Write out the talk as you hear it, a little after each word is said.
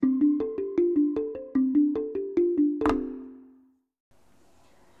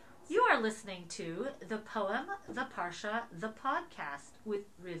listening to the poem, the ParSHAt, the podcast with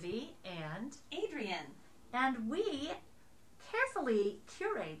Rivi and Adrian. And we carefully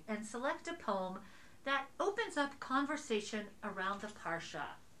curate and select a poem that opens up conversation around the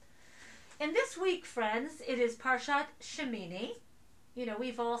ParSHAt. And this week, friends, it is ParSHAt Shemini. You know,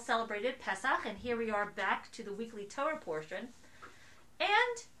 we've all celebrated Pesach, and here we are back to the weekly Torah portion.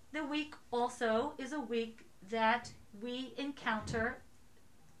 And the week also is a week that we encounter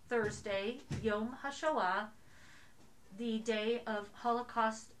Thursday, Yom HaShoah, the day of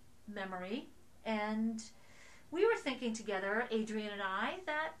Holocaust memory. And we were thinking together, Adrian and I,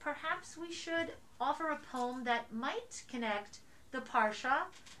 that perhaps we should offer a poem that might connect the ParSHAt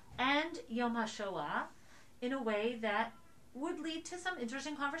and Yom HaShoah in a way that would lead to some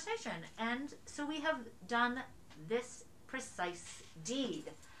interesting conversation. And so we have done this precise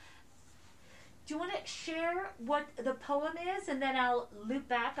deed. Do you want to share what the poem is, and then I'll loop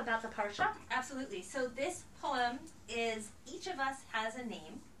back about the ParSHAt? Absolutely. So this poem is Each of Us Has a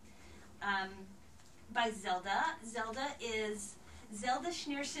Name, by Zelda. Zelda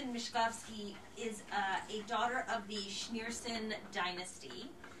Schneerson-Mishkovsky is a daughter of the Schneerson dynasty.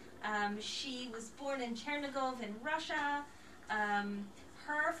 She was born in Chernigov in Russia.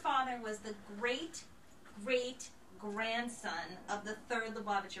 Her father was the great-great-grandson of the third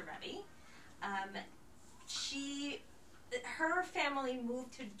Lubavitcher Rebbe. Her family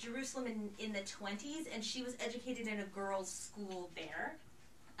moved to Jerusalem in the 20s, and she was educated in a girls' school there.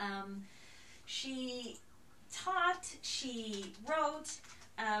 She taught, she wrote,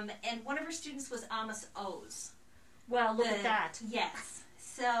 and one of her students was Amos Oz. Well, look at that. Yes.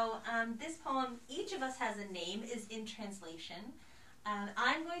 So this poem, Each of Us Has a Name, is in translation.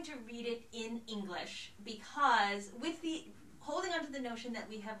 I'm going to read it in English because holding on to the notion that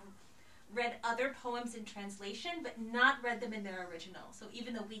we have read other poems in translation but not read them in their original. So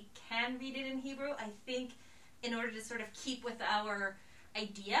even though we can read it in Hebrew, I think in order to sort of keep with our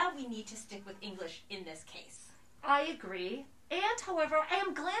idea, we need to stick with English in this case. I agree. And, however, I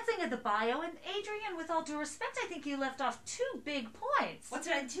am glancing at the bio, and Adrian, with all due respect, I think you left off two big points. What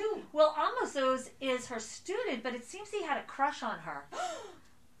did I do? Well, Amos Oz is her student, but it seems he had a crush on her.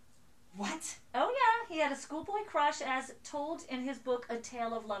 What? Oh, yeah. He had a schoolboy crush, as told in his book, A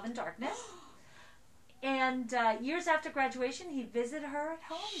Tale of Love and Darkness. And years after graduation, he visited her at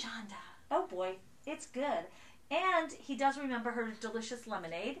home. Shonda. Oh, boy. It's good. And he does remember her delicious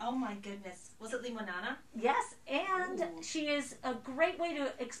lemonade. Oh, my goodness. Was it limonana? Yes, and Ooh. She is a great way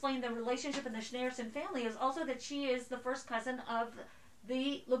to explain the relationship in the Schneerson family is also that she is the first cousin of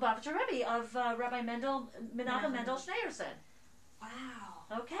the Lubavitcher Rebbe, of Rabbi Menachem Mendel Schneerson. Wow.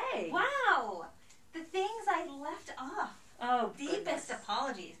 Okay. Wow. The things I left off. Oh, Deepest goodness.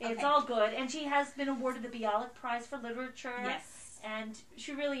 apologies. Okay. It's all good. And she has been awarded the Bialik Prize for Literature. Yes. And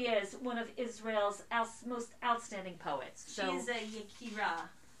she really is one of Israel's most outstanding poets. So, she's a Yekira.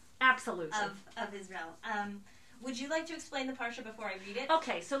 Absolutely. Of Israel. Would you like to explain the ParSHAt before I read it?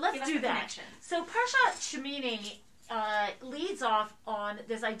 Okay, so let's do that. Connection. So ParSHAt Shemini leads off on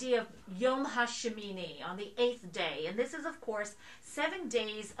this idea of Yom HaShemini, on the 8th day. And this is, of course, 7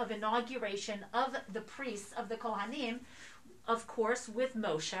 days of inauguration of the priests, of the Kohanim, of course, with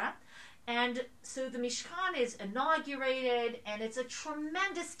Moshe. And so the Mishkan is inaugurated, and it's a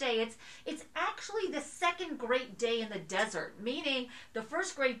tremendous day. It's actually the second great day in the desert, meaning the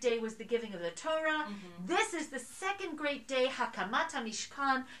first great day was the giving of the Torah. Mm-hmm. This is the second great day, Hakamat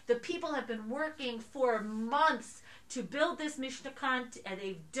HaMishkan. The people have been working for months to build this Mishkan, and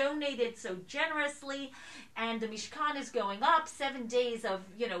they've donated so generously, and the Mishkan is going up, 7 days of,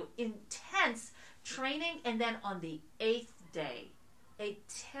 intense training, and then on the 8th day, a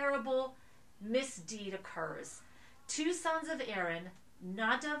terrible misdeed occurs. 2 sons of Aaron,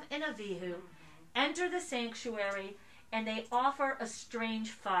 Nadav and Avihu, enter the sanctuary, and they offer a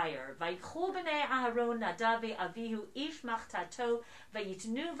strange fire. Vayikhu b'nei Aharon Nadav ve'Avihu ish machtato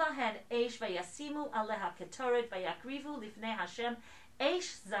vayitnu vahen eish vayasimu aleha ketoret vayakrivu lifnei Hashem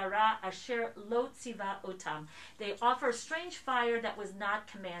eish zara asher lo tziva otam. They offer a strange fire that was not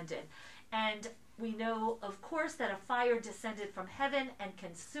commanded. And we know, of course, that a fire descended from heaven and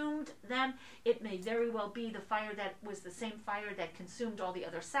consumed them. It may very well be the fire that was the same fire that consumed all the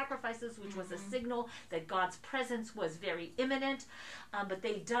other sacrifices, which was a signal that God's presence was very imminent. But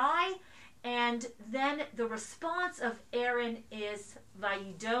they die, and then the response of Aaron is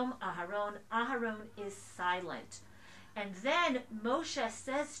Vayidom Aharon. Aharon is silent. And then Moshe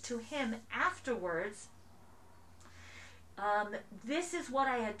says to him afterwards, this is what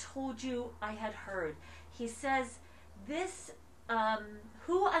I had told you I had heard. He says, this,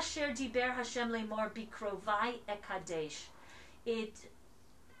 Hu asher diber Hashem lemor bikrovai ekadesh.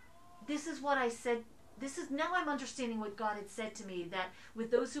 this is what I said. This is now I'm understanding what God had said to me, that with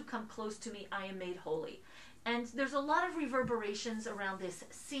those who come close to me, I am made holy. And there's a lot of reverberations around this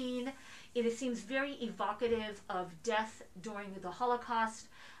scene. It seems very evocative of death during the Holocaust,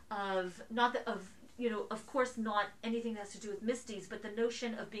 of of course not anything that has to do with misdeeds, but the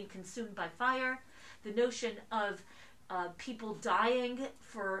notion of being consumed by fire, the notion of people dying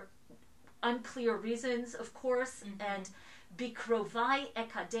for unclear reasons, of course, and Bikrovai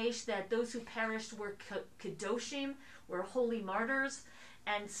Ekadesh, that those who perished were Kedoshim, were holy martyrs.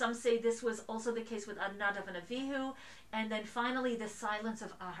 And some say this was also the case with Nadav and Avihu. And then finally, the silence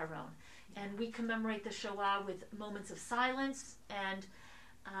of Aharon. And we commemorate the Shoah with moments of silence, and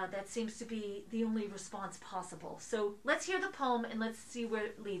that seems to be the only response possible. So let's hear the poem and let's see where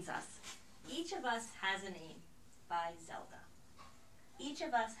it leads us. Each of Us Has a Name by Zelda. Each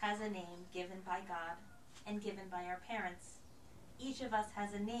of us has a name given by God and given by our parents. Each of us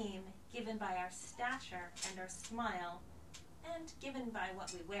has a name given by our stature and our smile, and given by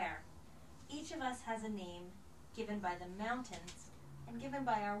what we wear. Each of us has a name given by the mountains and given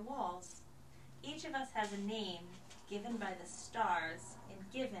by our walls. Each of us has a name given by the stars and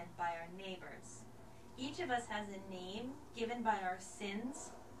given by our neighbors. Each of us has a name given by our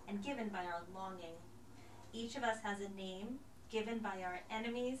sins and given by our longing. Each of us has a name given by our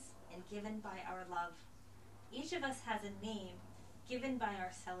enemies and given by our love. Each of us has a name given by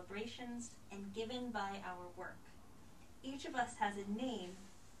our celebrations and given by our work. Each of us has a name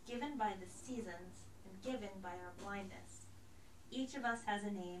given by the seasons and given by our blindness. Each of us has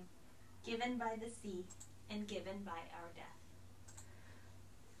a name given by the sea and given by our death.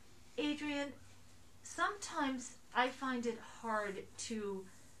 Adrian, sometimes I find it hard to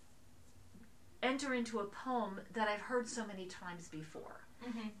enter into a poem that I've heard so many times before.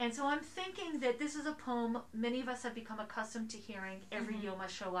 And so I'm thinking that this is a poem many of us have become accustomed to hearing every Yom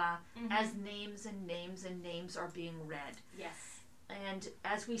HaShoah as names and names and names are being read. Yes. And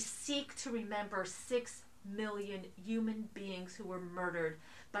as we seek to remember 6 million human beings who were murdered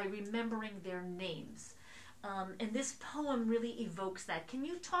by remembering their names. And this poem really evokes that. Can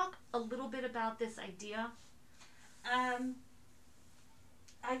you talk a little bit about this idea? I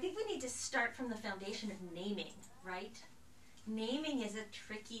think we need to start from the foundation of naming, right? Naming is a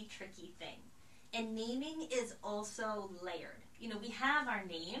tricky, tricky thing. And naming is also layered. You know, we have our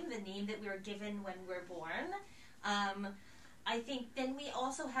name, the name that we were given when we're born. I think then we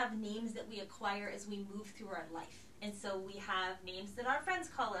also have names that we acquire as we move through our life. And so we have names that our friends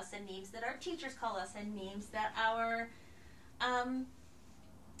call us, and names that our teachers call us, and names that our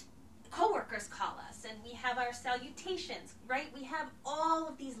co-workers call us, and we have our salutations, right? We have all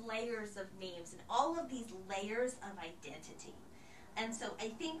of these layers of names and all of these layers of identity. And so I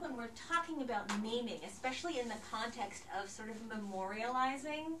think when we're talking about naming, especially in the context of sort of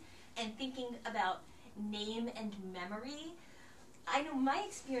memorializing and thinking about name and memory, I know my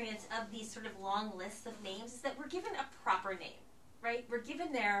experience of these sort of long lists of names is that we're given a proper name, right? We're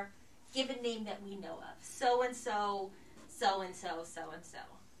given their given name that we know of. So-and-so, so-and-so, so-and-so.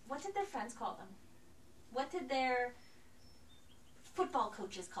 What did their friends call them? What did their football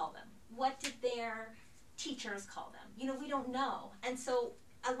coaches call them? What did their teachers call them? You know, we don't know. And so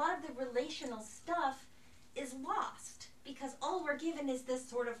a lot of the relational stuff is lost because all we're given is this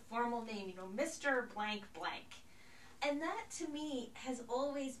sort of formal name, you know, Mr. Blank Blank. And that to me has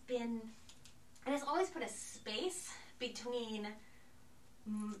always been, and has always put a space between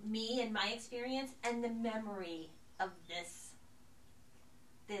me and my experience and the memory of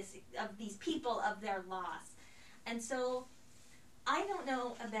of these people, of their loss. And so I don't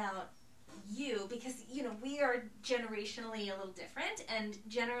know about you, because, you know, we are generationally a little different, and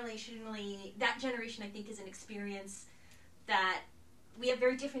generationally, that generation I think is an experience that we have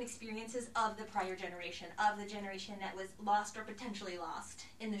very different experiences of the prior generation, of the generation that was lost or potentially lost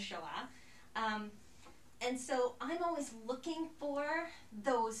in the Shoah. And so I'm always looking for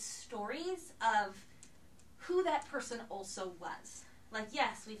those stories of who that person also was. Like,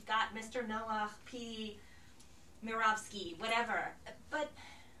 yes, we've got Mr. Noach P. Mirovsky, whatever, but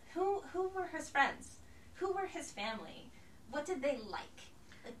who were his friends? Who were his family? What did they like?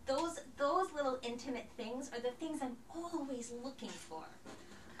 Like those little intimate things are the things I'm always looking for.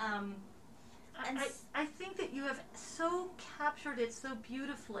 I think that you have so captured it so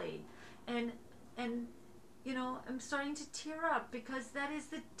beautifully, and you know, I'm starting to tear up because that is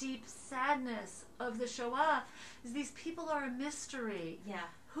the deep sadness of the Shoah. Is these people are a mystery. Yeah.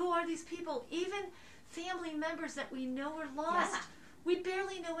 Who are these people? Even family members that we know are lost. Yeah. We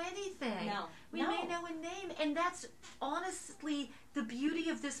barely know anything. No. We may know a name, and that's honestly the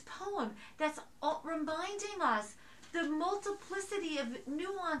beauty of this poem. That's reminding us the multiplicity of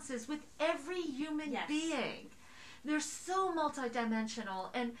nuances with every human being. They're so multidimensional,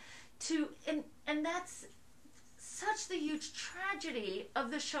 and that's such the huge tragedy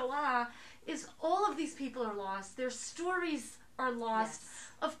of the Shoah is all of these people are lost. Their stories are lost. Yes.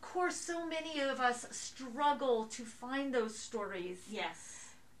 Of course, so many of us struggle to find those stories.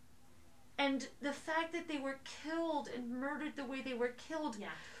 Yes. And the fact that they were killed and murdered the way they were killed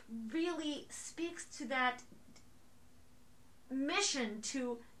really speaks to that mission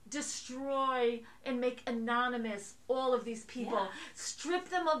to destroy and make anonymous all of these people. Strip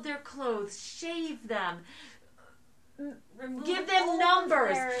them of their clothes, shave them, give them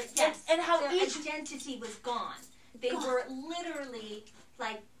numbers, and how their each identity was gone. They were literally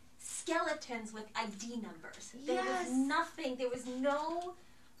like skeletons with ID numbers. There was nothing. There was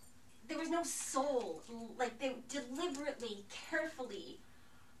no soul. Like they deliberately, carefully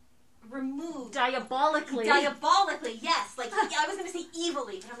removed. Diabolically, yes. Like I was going to say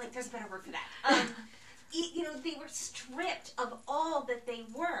evilly, but I'm like, there's a better word for that. They were stripped of all that they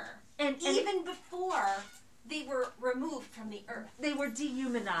were, and even before they were removed from the earth. They were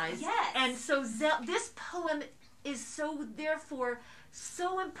dehumanized. Yes. And so this poem is therefore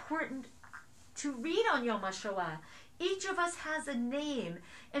so important to read on Yom HaShoah. Each of us has a name,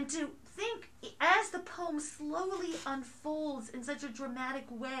 and to think as the poem slowly unfolds in such a dramatic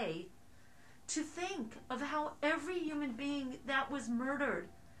way, to think of how every human being that was murdered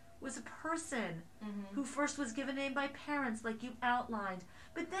was a person who first was given a name by parents, like you outlined,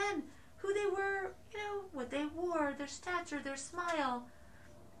 but then who they were, what they wore, their stature, their smile,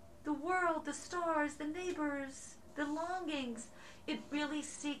 the world, the stars, the neighbors, the longings. It really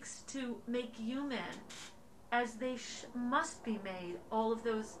seeks to make human, as they must be made, all of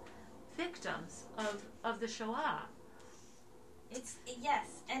those victims of the Shoah. Yes,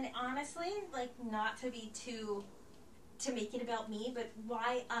 and honestly, like, not to be to make it about me, but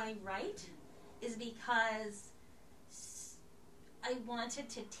why I write is because I wanted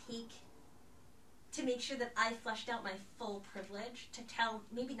to make sure that I fleshed out my full privilege to tell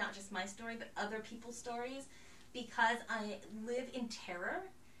maybe not just my story, but other people's stories, because I live in terror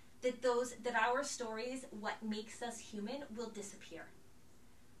that our stories, what makes us human, will disappear.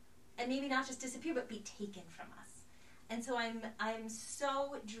 And maybe not just disappear, but be taken from us. And so I'm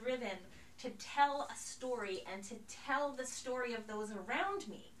so driven to tell a story and to tell the story of those around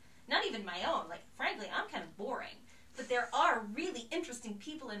me. Not even my own. Like, frankly, I'm kind of boring. But there are really interesting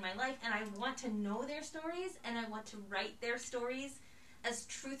people in my life, and I want to know their stories, and I want to write their stories as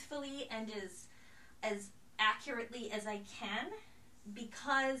truthfully and as accurately as I can,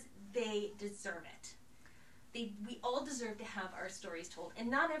 because they deserve it. We all deserve to have our stories told,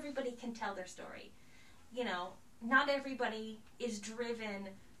 and not everybody can tell their story. Not everybody is driven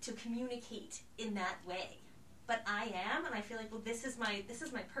to communicate in that way, but I am, and I feel like, well, this is my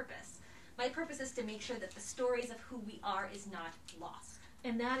purpose. My purpose is to make sure that the stories of who we are is not lost.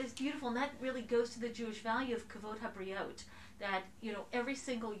 And that is beautiful, and that really goes to the Jewish value of kavod habriot, that every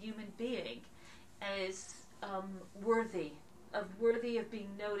single human being is worthy of being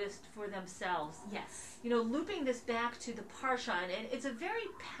noticed for themselves. Yes. Looping this back to the ParSHAt, and it's a very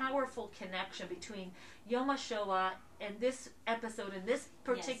powerful connection between Yom HaShoah and this episode and this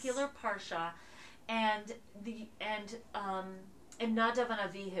particular ParSHAt and Nadav and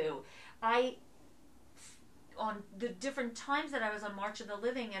Avihu. On the different times that I was on March of the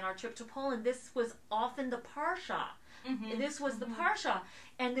Living and our trip to Poland, this was often the ParSHAt. This was the ParSHAt,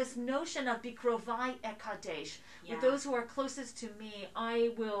 and this notion of Bikrovai Ekadesh, with those who are closest to me,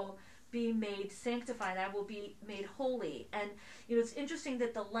 I will be made sanctified, I will be made holy. And it's interesting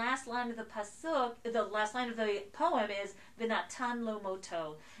that the last line of the pasuk, the last line of the poem is V'natan lo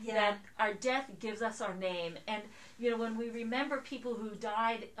moto, that our death gives us our name. And when we remember people who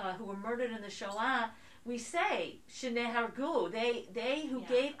died, who were murdered in the Shoah, we say Shnei Hargu, they who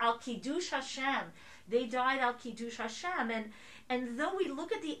gave al Kiddush Hashem. They died al Kiddush Hashem, and though we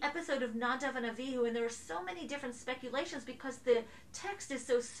look at the episode of Nadav and Avihu, and there are so many different speculations because the text is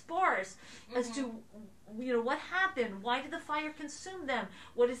so sparse as to what happened, why did the fire consume them,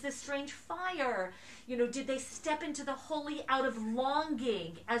 what is this strange fire, did they step into the holy out of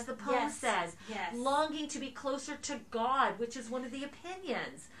longing, as the poem says, longing to be closer to God, which is one of the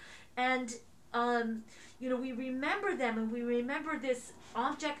opinions, and we remember them, and we remember this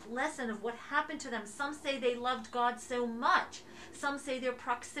object lesson of what happened to them. Some say they loved God so much. Some say their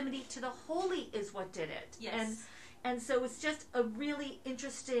proximity to the holy is what did it. Yes. And so it's just a really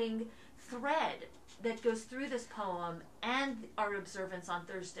interesting thread that goes through this poem and our observance on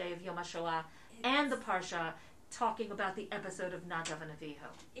Thursday of Yom HaShoah and the ParSHAt talking about the episode of Nadav and Avihu.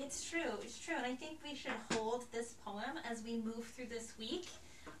 It's true, and I think we should hold this poem as we move through this week,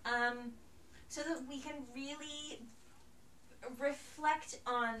 so that we can really reflect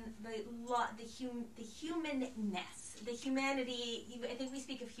on the humanness, the humanity. I think we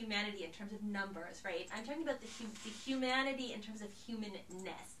speak of humanity in terms of numbers, right? I'm talking about the humanity in terms of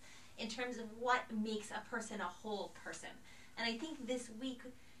humanness, in terms of what makes a person a whole person. And I think this week,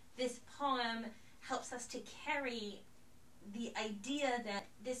 this poem helps us to carry the idea that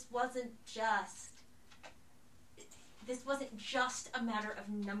this wasn't just a matter of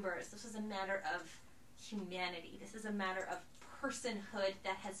numbers. This was a matter of humanity. This is a matter of personhood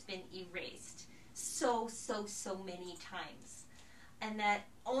that has been erased so many times. And that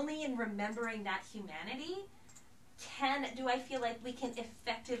only in remembering that humanity do I feel like we can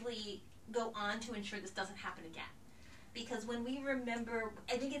effectively go on to ensure this doesn't happen again. Because when we remember,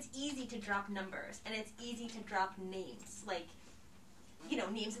 I think it's easy to drop numbers, and it's easy to drop names, like,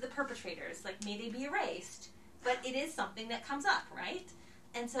 names of the perpetrators, like, may they be erased. But it is something that comes up, right?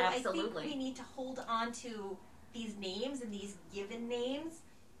 And so Absolutely. I think we need to hold on to these names and these given names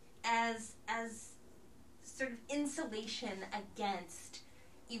as sort of insulation against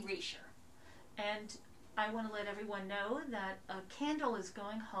erasure. And I want to let everyone know that a candle is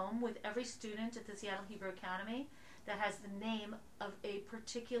going home with every student at the Seattle Hebrew Academy that has the name of a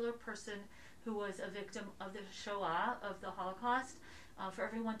particular person who was a victim of the Shoah, of the Holocaust, for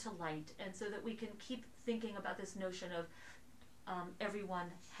everyone to light, and so that we can keep thinking about this notion of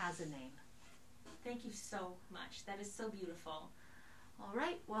everyone has a name. Thank you so much. That is so beautiful. All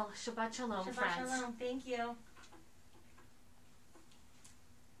right. Well, Shabbat Shalom, Shabbat friends. Shalom. Thank you.